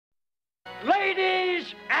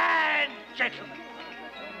Ladies and gentlemen,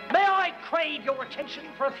 may I crave your attention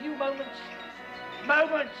for a few moments?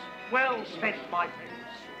 Moments well spent, my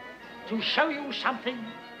friends, to show you something,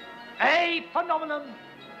 a phenomenon,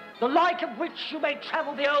 the like of which you may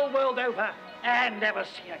travel the old world over and never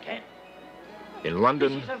see again. In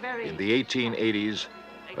London, in the 1880s,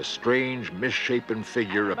 a strange, misshapen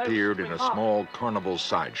figure appeared in a small carnival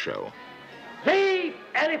sideshow. The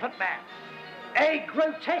Elephant Man, a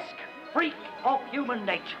grotesque freak of human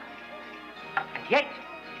nature. And yet,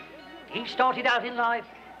 he started out in life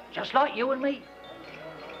just like you and me.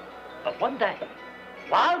 But one day,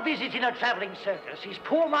 while visiting a traveling circus, his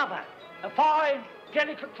poor mother, a fine,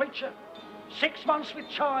 delicate creature, 6 months with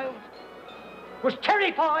child, was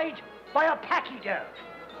terrified by a pachyderm.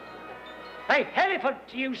 A elephant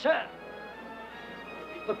to you, sir.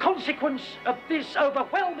 The consequence of this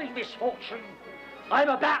overwhelming misfortune, I'm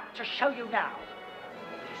about to show you now.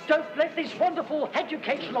 Don't let this wonderful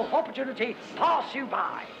educational opportunity pass you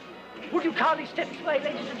by. Would you kindly step this way,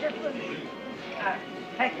 ladies and gentlemen?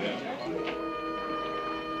 Thank you.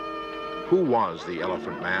 Who was the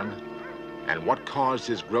Elephant Man, and what caused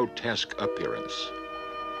his grotesque appearance?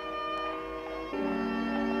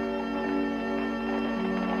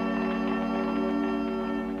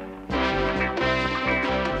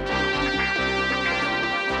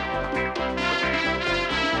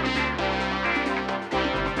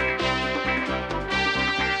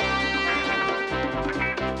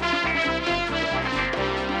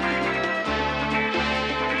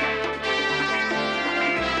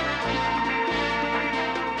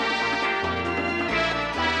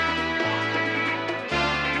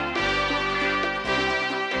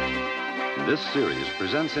 This series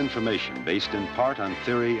presents information based in part on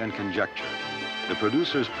theory and conjecture. The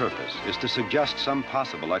producer's purpose is to suggest some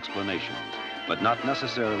possible explanations, but not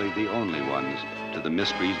necessarily the only ones, to the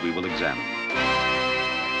mysteries we will examine.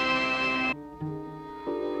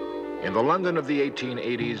 In the London of the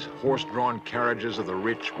 1880s, horse-drawn carriages of the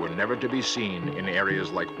rich were never to be seen in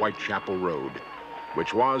areas like Whitechapel Road,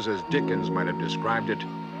 which was, as Dickens might have described it,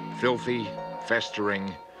 filthy,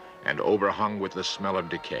 festering, and overhung with the smell of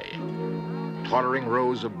decay. Tottering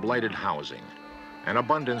rows of blighted housing, an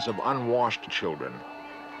abundance of unwashed children,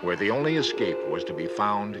 where the only escape was to be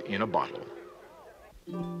found in a bottle.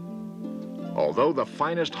 Although the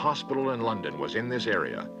finest hospital in London was in this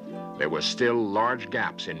area, there were still large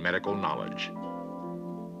gaps in medical knowledge.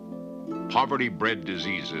 Poverty-bred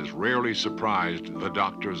diseases rarely surprised the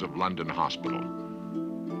doctors of London Hospital.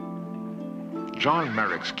 John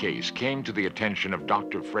Merrick's case came to the attention of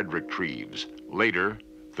Dr. Frederick Treves, later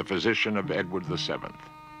the physician of Edward VII.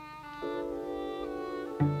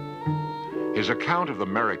 His account of the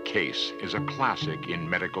Merrick case is a classic in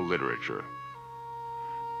medical literature.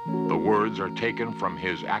 The words are taken from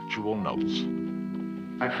his actual notes.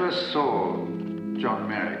 I first saw John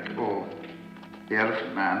Merrick, or the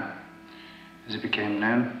Elephant Man, as he became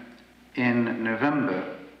known, in November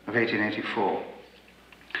of 1884.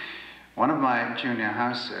 One of my junior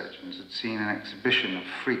house surgeons had seen an exhibition of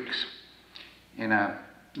freaks in a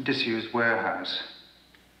disused warehouse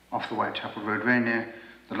off the Whitechapel Road, very near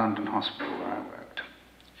the London hospital where I worked.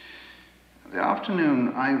 The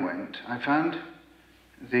afternoon I went, I found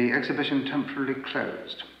the exhibition temporarily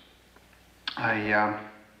closed. I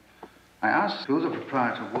asked who the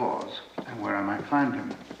proprietor was and where I might find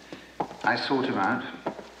him. I sought him out,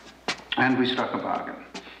 and we struck a bargain.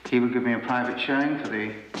 He would give me a private showing for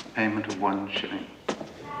the payment of 1 shilling.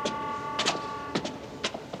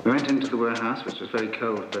 We went into the warehouse, which was very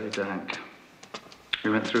cold, very dank. We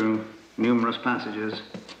went through numerous passages,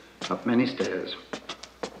 up many stairs.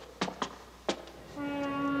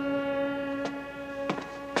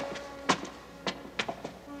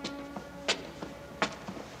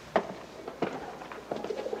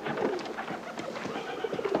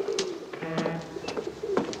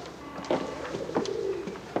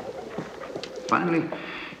 Finally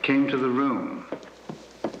came to the room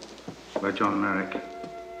where John Merrick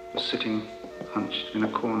was sitting hunched in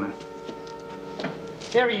a corner.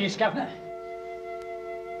 There he is, Governor.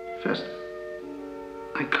 First,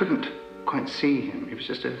 I couldn't quite see him. He was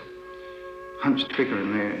just a hunched figure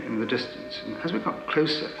in the distance. And as we got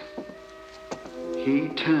closer, he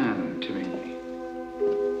turned to me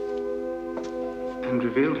and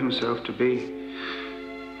revealed himself to be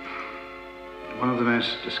one of the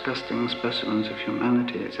most disgusting specimens of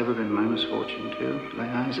humanity it's ever been my misfortune to lay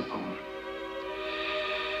eyes upon.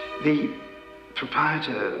 The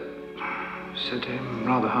proprietor said to him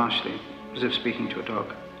rather harshly, as if speaking to a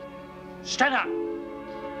dog, "Stand up."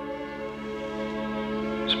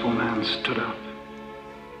 This poor man stood up.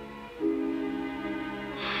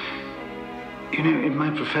 You know, in my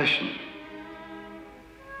profession,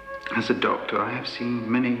 as a doctor, I have seen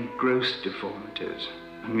many gross deformities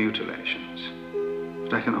and mutilations.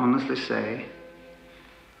 But I can honestly say,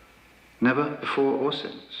 never before or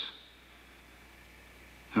since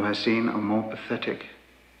have I seen a more pathetic,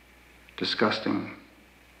 disgusting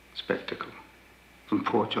spectacle than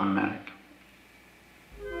poor John Merrick.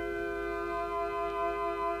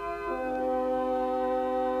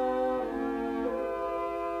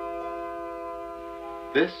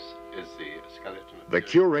 This is the skeleton of The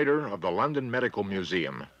curator of the London Medical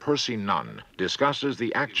Museum, Percy Nunn, discusses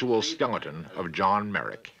the actual skeleton of John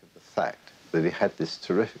Merrick. The fact that he had this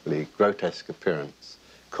terrifically grotesque appearance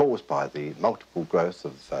caused by the multiple growth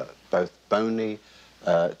of both bony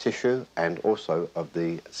tissue and also of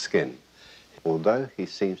the skin. Although he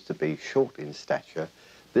seems to be short in stature,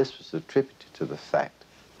 this was attributed to the fact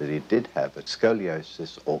that he did have a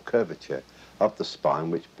scoliosis or curvature of the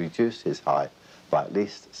spine which reduced his height by at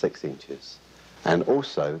least 6 inches. And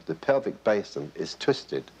also the pelvic basin is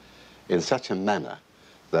twisted in such a manner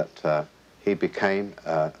that he became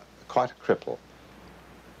quite a cripple.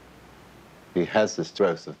 He has this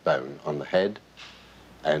growth of bone on the head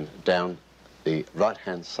and down the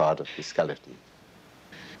right-hand side of the skeleton.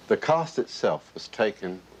 The cast itself was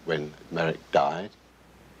taken when Merrick died,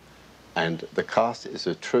 and the cast is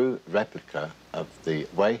a true replica of the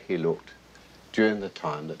way he looked during the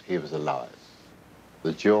time that he was alive.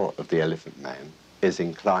 The jaw of the Elephant Man is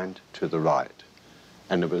inclined to the right,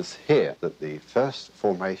 and it was here that the first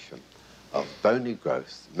formation of bony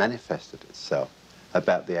growth manifested itself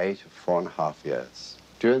about the age of 4.5 years.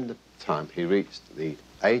 During the time he reached the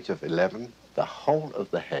age of 11, the whole of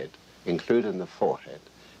the head, including the forehead,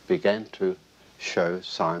 began to show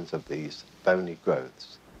signs of these bony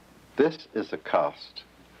growths. This is a cast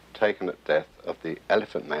taken at death of the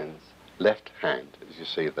Elephant Man's left hand, as you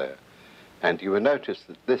see there. And you will notice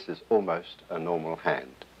that this is almost a normal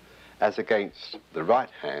hand, as against the right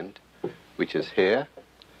hand, which is here,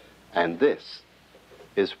 and this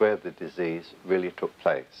is where the disease really took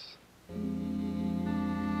place.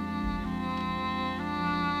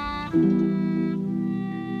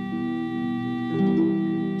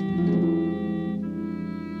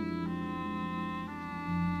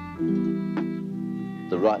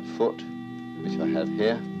 The right foot, which I have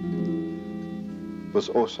here, was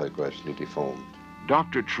also grossly deformed.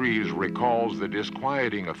 Dr. Treves recalls the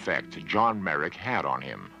disquieting effect John Merrick had on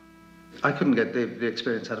him. I couldn't get the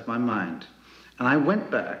experience out of my mind. And I went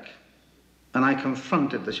back and I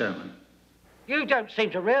confronted the showman. You don't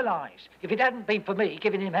seem to realise, if it hadn't been for me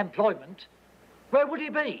giving him employment, where would he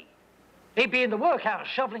be? He'd be in the workhouse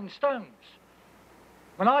shoveling stones.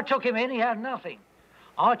 When I took him in, he had nothing.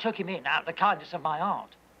 I took him in out of the kindness of my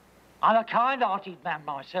heart. I'm a kind-hearted man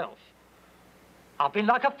myself. I've been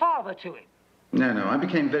like a father to him. No, I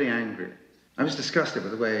became very angry. I was disgusted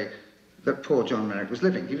with the way that poor John Merrick was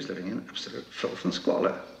living. He was living in absolute filth and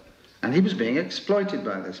squalor. And he was being exploited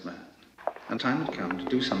by this man. And time had come to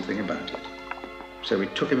do something about it. So we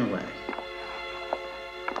took him away.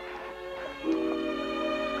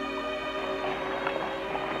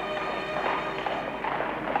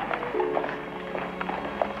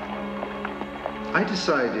 I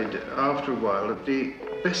decided after a while that the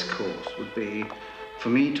best course would be for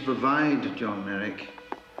me to provide John Merrick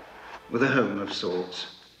with a home of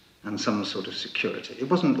sorts and some sort of security. It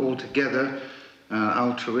wasn't altogether an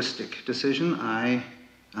altruistic decision. I,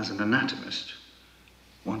 as an anatomist,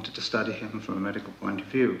 wanted to study him from a medical point of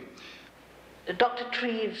view. Dr.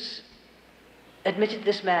 Treves admitted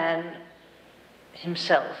this man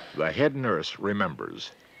himself. The head nurse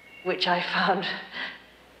remembers. Which I found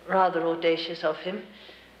rather audacious of him,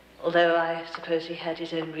 although I suppose he had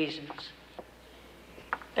his own reasons.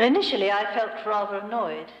 Initially, I felt rather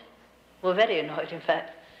annoyed, well, very annoyed, in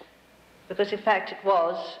fact, because, in fact, it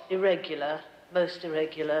was irregular, most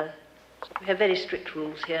irregular. We have very strict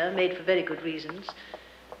rules here, made for very good reasons.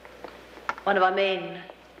 One of our main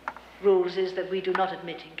rules is that we do not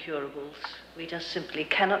admit incurables. We just simply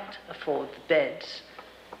cannot afford the beds,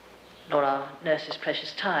 nor our nurses'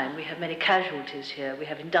 precious time. We have many casualties here. We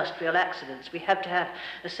have industrial accidents. We have to have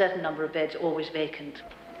a certain number of beds always vacant.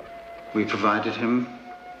 We provided him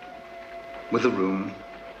with a room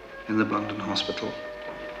in the London hospital,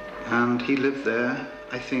 and he lived there,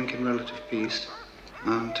 I think, in relative peace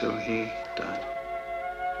until he died.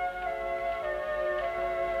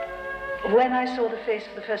 When I saw the face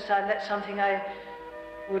for the first time, that's something I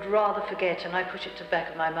would rather forget, and I put it to the back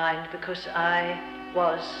of my mind because I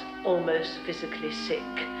was almost physically sick.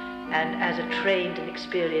 And as a trained and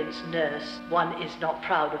experienced nurse, one is not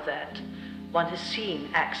proud of that. One has seen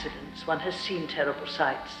accidents, one has seen terrible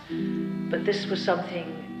sights, but this was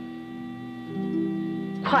something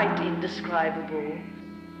quite indescribable.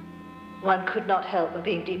 One could not help but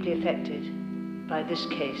being deeply affected by this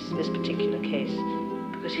case, this particular case,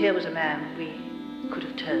 because here was a man we could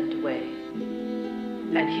have turned away,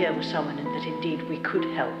 and here was someone that indeed we could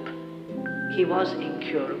help. He was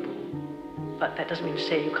incurable, but that doesn't mean to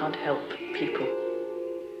say you can't help people.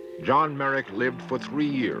 John Merrick lived for 3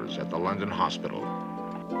 years at the London hospital.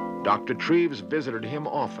 Dr. Treves visited him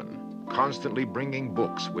often, constantly bringing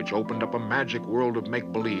books which opened up a magic world of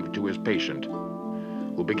make-believe to his patient,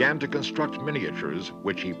 who began to construct miniatures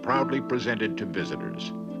which he proudly presented to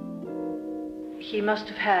visitors. He must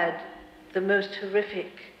have had the most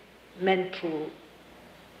horrific mental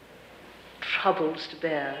troubles to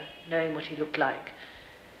bear, knowing what he looked like.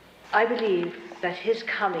 I believe that his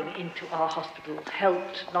coming into our hospital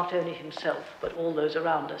helped not only himself, but all those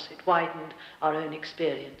around us. It widened our own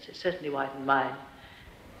experience. It certainly widened mine.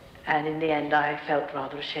 And in the end, I felt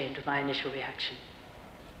rather ashamed of my initial reaction.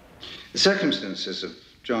 The circumstances of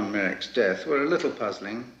John Merrick's death were a little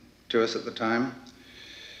puzzling to us at the time.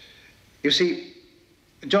 You see,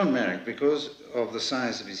 John Merrick, because of the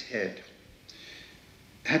size of his head,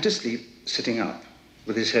 had to sleep sitting up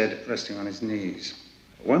with his head resting on his knees.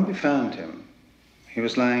 When we found him, he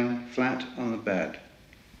was lying flat on the bed,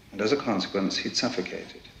 and as a consequence, he'd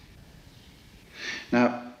suffocated.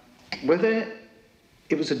 Now, whether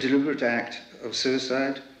it was a deliberate act of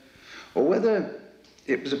suicide, or whether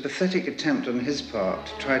it was a pathetic attempt on his part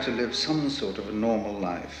to try to live some sort of a normal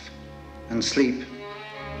life and sleep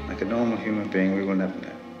like a normal human being, we will never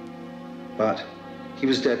know. But he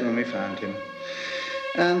was dead when we found him.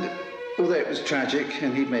 And although it was tragic,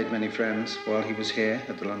 and he'd made many friends while he was here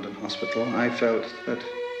at the London hospital, I felt that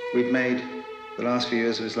we'd made the last few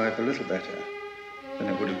years of his life a little better than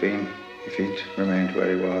it would have been if he'd remained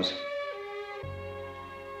where he was.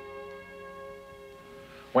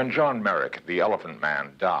 When John Merrick, the Elephant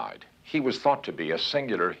Man, died, he was thought to be a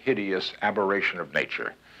singular, hideous aberration of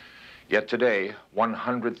nature. Yet today,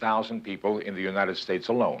 100,000 people in the United States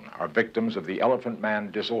alone are victims of the Elephant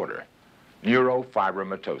Man disorder,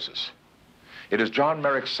 neurofibromatosis. It is John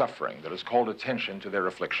Merrick's suffering that has called attention to their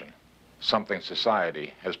affliction, something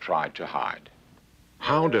society has tried to hide.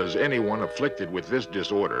 How does anyone afflicted with this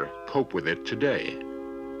disorder cope with it today?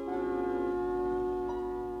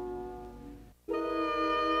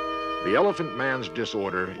 The Elephant Man's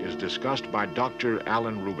disorder is discussed by Dr.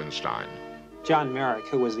 Alan Rubenstein. John Merrick,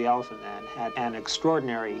 who was the Elephant Man, had an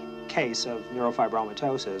extraordinary case of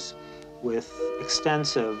neurofibromatosis with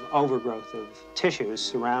extensive overgrowth of tissues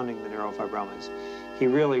surrounding the neurofibromas. He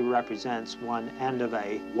really represents one end of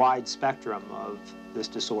a wide spectrum of this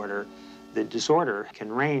disorder. The disorder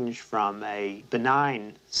can range from a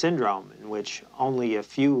benign syndrome in which only a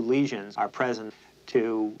few lesions are present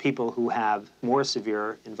to people who have more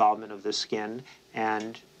severe involvement of the skin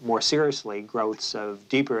and more seriously growths of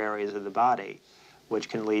deeper areas of the body, which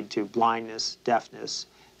can lead to blindness, deafness,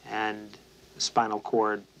 and spinal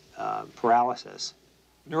cord paralysis.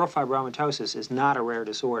 Neurofibromatosis is not a rare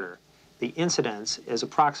disorder. The incidence is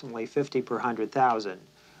approximately 50 per 100,000,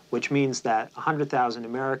 which means that 100,000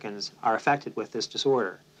 Americans are affected with this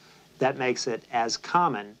disorder. That makes it as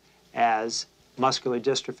common as muscular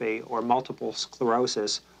dystrophy or multiple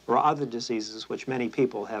sclerosis or other diseases which many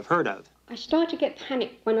people have heard of. I started to get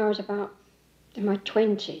panicked when I was about in my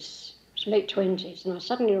 20s, late 20s, and I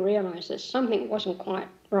suddenly realized that something wasn't quite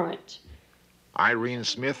right. Irene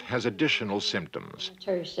Smith has additional symptoms.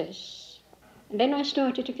 And then I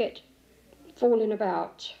started to get falling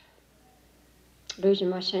about, losing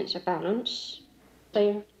my sense of balance.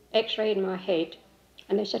 They x-rayed my head,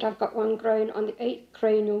 and they said I've got one growing on the 8th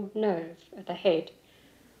cranial nerve of the head,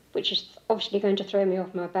 which is obviously going to throw me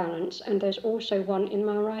off my balance, and there's also one in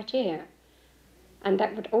my right ear, and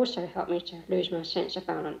that would also help me to lose my sense of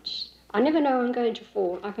balance. I never know I'm going to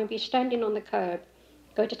fall. I can be standing on the curb,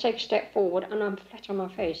 go to take a step forward, and I'm flat on my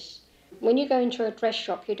face. When you go into a dress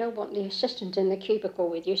shop, you don't want the assistant in the cubicle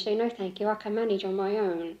with you. Say, no, thank you, I can manage on my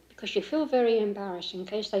own, because you feel very embarrassed in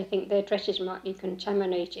case they think their dresses might be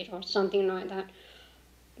contaminated or something like that.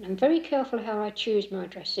 And I'm very careful how I choose my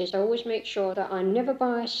dresses. I always make sure that I never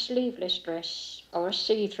buy a sleeveless dress or a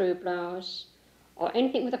see-through blouse or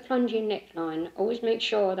anything with a plunging neckline. I always make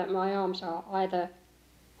sure that my arms are either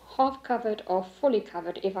half covered or fully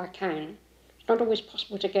covered if I can. It's not always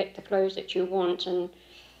possible to get the clothes that you want, and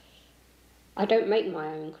I don't make my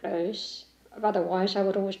own clothes. Otherwise, I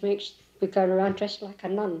would always go around dressed like a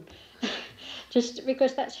nun. Just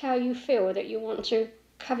because that's how you feel, that you want to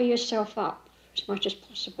cover yourself up as much as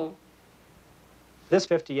possible. This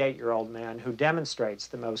 58-year-old man who demonstrates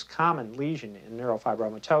the most common lesion in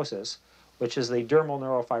neurofibromatosis, which is the dermal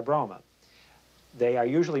neurofibroma. They are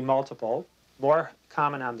usually multiple, more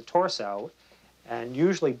common on the torso, and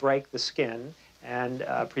usually break the skin and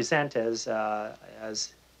present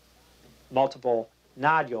as multiple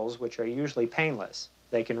nodules, which are usually painless.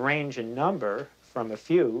 They can range in number from a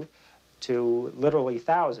few to literally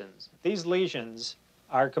thousands. These lesions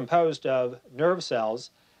are composed of nerve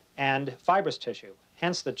cells and fibrous tissue,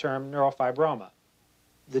 hence the term neurofibroma.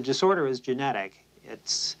 The disorder is genetic.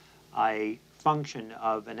 It's a function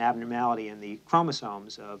of an abnormality in the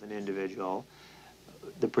chromosomes of an individual.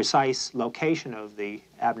 The precise location of the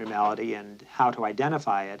abnormality and how to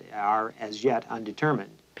identify it are as yet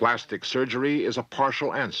undetermined. Plastic surgery is a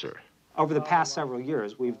partial answer. Over the past several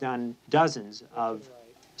years, we've done dozens of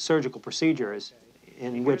surgical procedures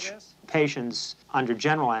in which patients under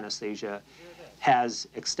general anesthesia has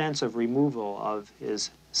extensive removal of his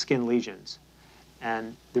skin lesions.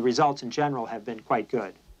 And the results in general have been quite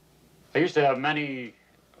good. I used to have many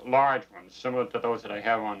large ones, similar to those that I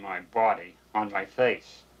have on my body, on my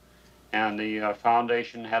face. And the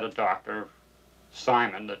foundation had a doctor,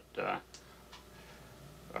 Simon, that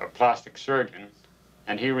a plastic surgeon,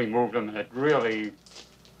 and he removed them, and it really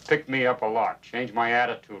picked me up a lot, changed my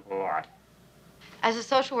attitude a lot. As a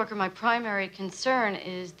social worker, my primary concern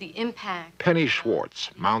is the impact. Penny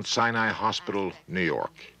Schwartz, Mount Sinai Hospital, New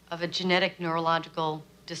York. Of a genetic neurological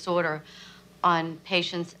disorder on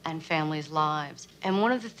patients' and families' lives. And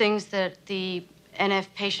one of the things that the NF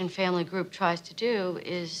patient family group tries to do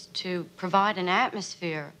is to provide an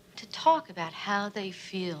atmosphere to talk about how they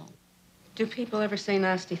feel. Do people ever say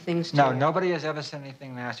nasty things to you? No, nobody has ever said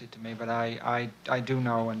anything nasty to me, but I do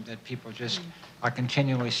know and that people just are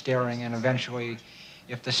continually staring, and eventually,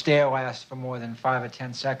 if the stare lasts for more than 5 or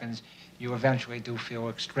 10 seconds, you eventually do feel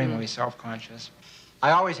extremely self-conscious.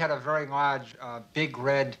 I always had a very large, big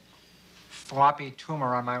red, floppy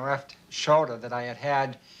tumor on my left shoulder that I had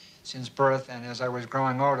had since birth, and as I was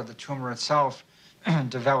growing older, the tumor itself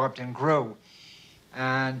developed and grew.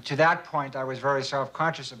 And to that point, I was very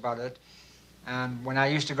self-conscious about it. And when I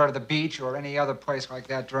used to go to the beach or any other place like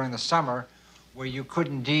that during the summer, where you could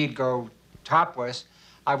indeed go topless,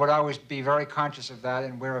 I would always be very conscious of that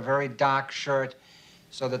and wear a very dark shirt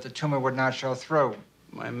so that the tumor would not show through.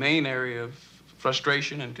 My main area of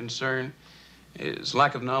frustration and concern is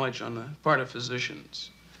lack of knowledge on the part of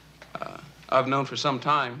physicians. I've known for some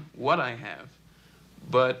time what I have,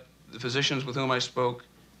 but the physicians with whom I spoke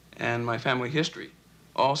and my family history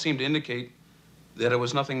all seemed to indicate that it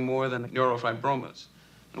was nothing more than neurofibromas.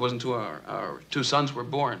 It wasn't until our 2 sons were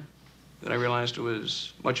born that I realized it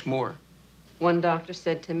was much more. One doctor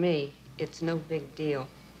said to me, it's no big deal.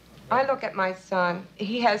 I look at my son,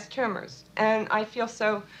 he has tumors, and I feel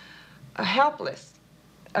so helpless,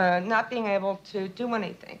 not being able to do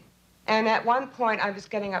anything. And at one point, I was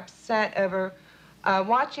getting upset over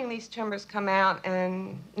watching these tumors come out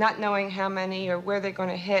and not knowing how many or where they're going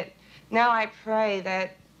to hit. Now I pray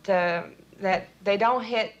that they don't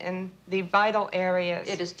hit in the vital areas.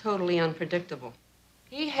 It is totally unpredictable.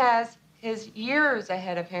 He has his years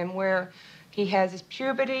ahead of him where he has his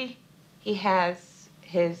puberty, he has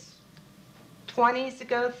his 20s to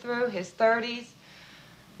go through, his 30s.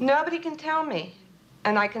 Nobody can tell me.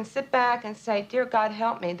 And I can sit back and say, dear God,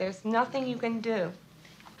 help me. There's nothing you can do.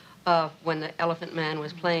 When the Elephant Man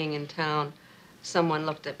was playing in town, someone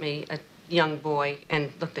looked at me, a young boy,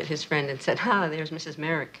 and looked at his friend and said, there's Mrs.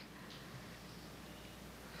 Merrick.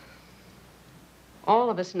 All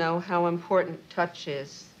of us know how important touch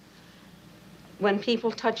is. When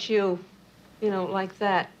people touch you, like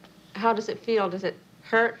that, how does it feel? Does it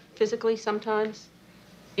hurt physically sometimes?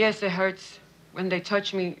 Yes, it hurts when they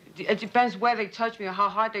touch me. It depends where they touch me or how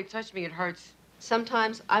hard they touch me, it hurts.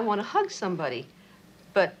 Sometimes I want to hug somebody,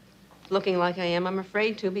 but looking like I am, I'm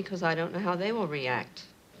afraid to because I don't know how they will react.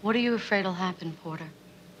 What are you afraid will happen, Porter?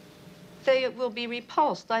 They will be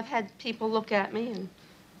repulsed. I've had people look at me and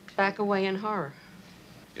back away in horror.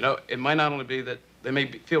 It might not only be that they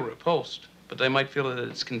may feel repulsed, but they might feel that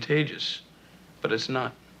it's contagious, but it's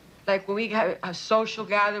not. Like when we have a social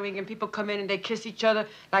gathering and people come in and they kiss each other,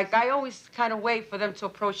 like I always kind of wait for them to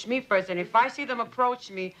approach me first. And if I see them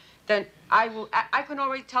approach me, then I can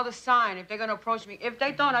already tell the sign if they're going to approach me. If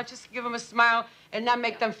they don't, I just give them a smile and not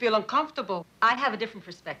make them feel uncomfortable. I have a different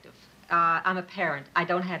perspective. I'm a parent. I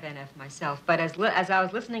don't have NF myself. But as I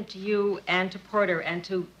was listening to you and to Porter and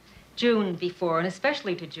to June before, and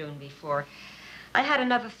especially to June before, I had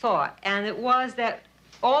another thought, and it was that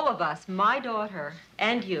all of us, my daughter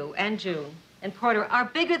and you and June and Porter, are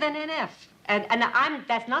bigger than NF. And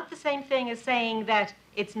that's not the same thing as saying that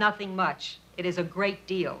it's nothing much. It is a great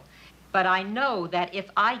deal. But I know that if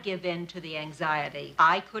I give in to the anxiety,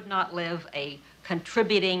 I could not live a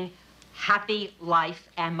contributing, happy life,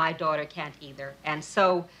 and my daughter can't either. And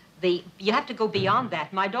so you have to go beyond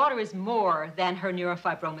that. My daughter is more than her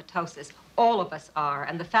neurofibromatosis. All of us are.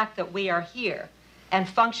 And the fact that we are here and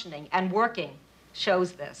functioning and working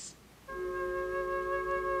shows this.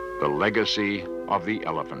 The legacy of the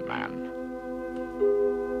Elephant Man.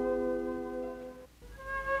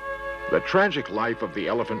 The tragic life of the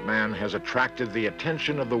Elephant Man has attracted the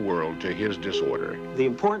attention of the world to his disorder. The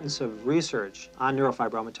importance of research on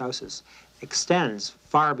neurofibromatosis extends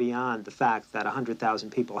far beyond the fact that 100,000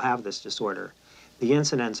 people have this disorder. The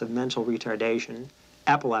incidence of mental retardation,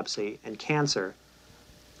 epilepsy, and cancer,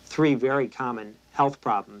 three very common health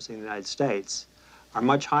problems in the United States, are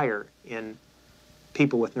much higher in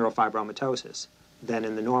people with neurofibromatosis than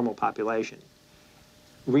in the normal population.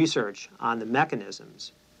 Research on the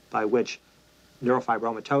mechanisms by which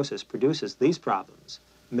neurofibromatosis produces these problems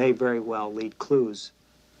may very well lead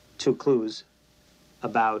to clues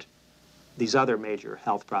about these other major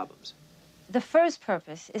health problems. The first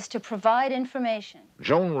purpose is to provide information.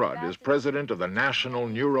 Joan Rudd is president of the National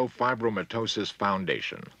Neurofibromatosis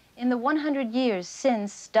Foundation. In the 100 years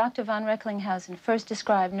since Dr. von Recklinghausen first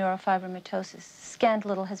described neurofibromatosis, scant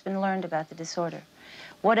little has been learned about the disorder.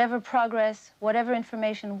 Whatever progress, whatever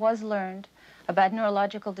information was learned about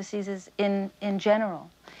neurological diseases in general,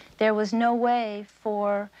 there was no way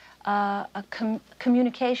for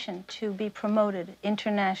communication to be promoted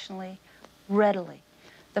internationally readily.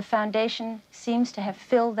 The foundation seems to have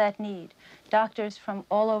filled that need. Doctors from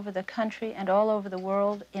all over the country and all over the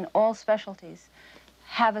world in all specialties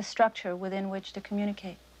have a structure within which to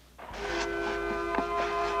communicate.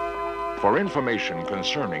 For information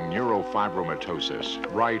concerning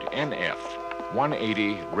neurofibromatosis, write NF,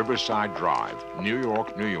 180 Riverside Drive, New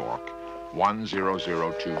York, New York,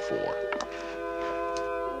 10024.